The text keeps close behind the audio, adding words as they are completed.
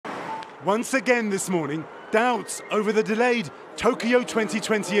Once again this morning, doubts over the delayed Tokyo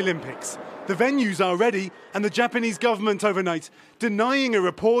 2020 Olympics. The venues are ready, and the Japanese government overnight denying a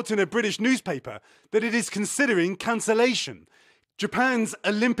report in a British newspaper that it is considering cancellation. Japan's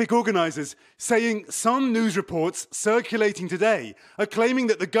Olympic organisers saying some news reports circulating today are claiming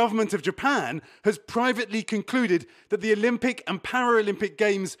that the government of Japan has privately concluded that the Olympic and Paralympic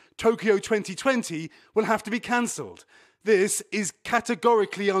Games Tokyo 2020 will have to be cancelled. This is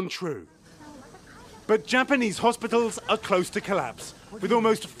categorically untrue. But Japanese hospitals are close to collapse, with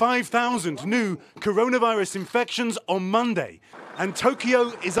almost 5,000 new coronavirus infections on Monday. And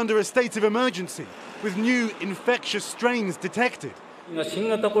Tokyo is under a state of emergency, with new infectious strains detected.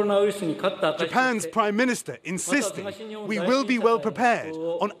 Japan's Prime Minister insisting we will be well prepared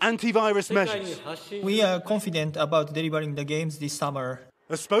on antivirus measures. We are confident about delivering the games this summer.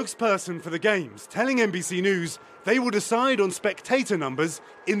 A spokesperson for the Games telling NBC News they will decide on spectator numbers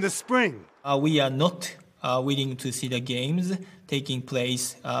in the spring. We are not willing to see the games taking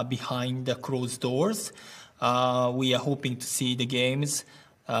place behind the closed doors. We are hoping to see the games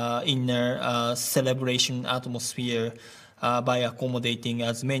in a celebration atmosphere by accommodating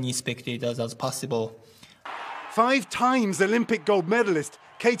as many spectators as possible. 5 times Olympic gold medalist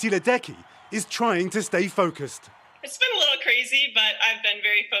Katie Ledecky is trying to stay focused. It's been a little crazy, but I've been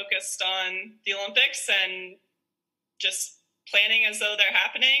very focused on the Olympics and just planning as though they're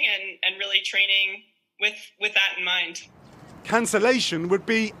happening and really training with that in mind. Cancellation would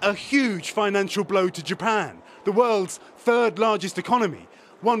be a huge financial blow to Japan, the world's 3rd largest economy.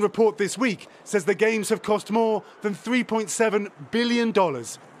 One report this week says the Games have cost more than $3.7 billion.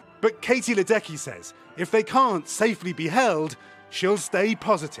 But Katie Ledecky says if they can't safely be held, she'll stay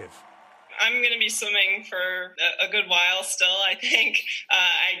positive. I'm going to be swimming for a good while still, I think.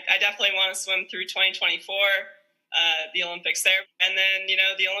 I definitely want to swim through 2024, the Olympics there. And then,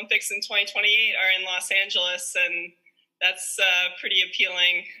 the Olympics in 2028 are in Los Angeles, and that's pretty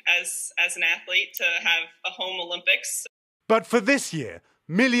appealing as an athlete to have a home Olympics. But for this year,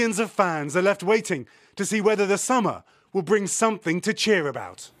 millions of fans are left waiting to see whether the summer will bring something to cheer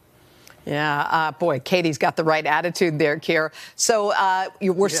about. Yeah, boy, Katie's got the right attitude there, Keir. So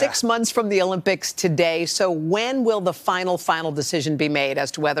we're 6 months from the Olympics today. So when will the final decision be made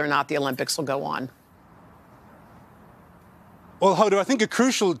as to whether or not the Olympics will go on? Well, Hoda, I think a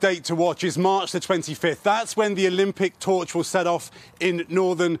crucial date to watch is March the 25th. That's when the Olympic torch will set off in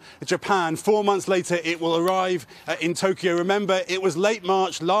northern Japan. 4 months later, it will arrive in Tokyo. Remember, it was late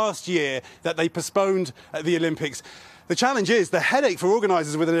March last year that they postponed the Olympics. The challenge is the headache for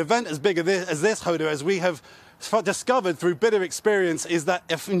organisers with an event as big as this, Hoda, as we have discovered through bitter experience, is that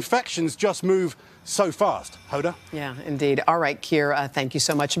if infections just move so fast. Hoda? Yeah, indeed. All right, Keir, thank you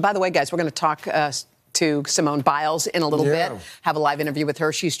so much. And by the way, guys, we're going to talk to Simone Biles in a little bit, have a live interview with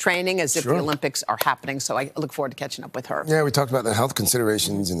her. She's training as if the Olympics are happening, so I look forward to catching up with her. Yeah, we talked about the health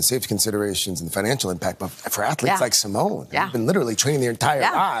considerations and the safety considerations and the financial impact, but for athletes like Simone, who've been literally training their entire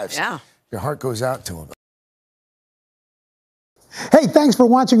lives, your heart goes out to them. Hey, thanks for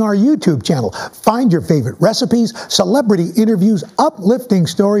watching our YouTube channel. Find your favorite recipes, celebrity interviews, uplifting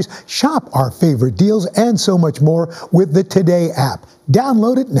stories, shop our favorite deals, and so much more with the Today app.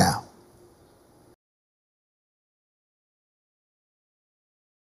 Download it now.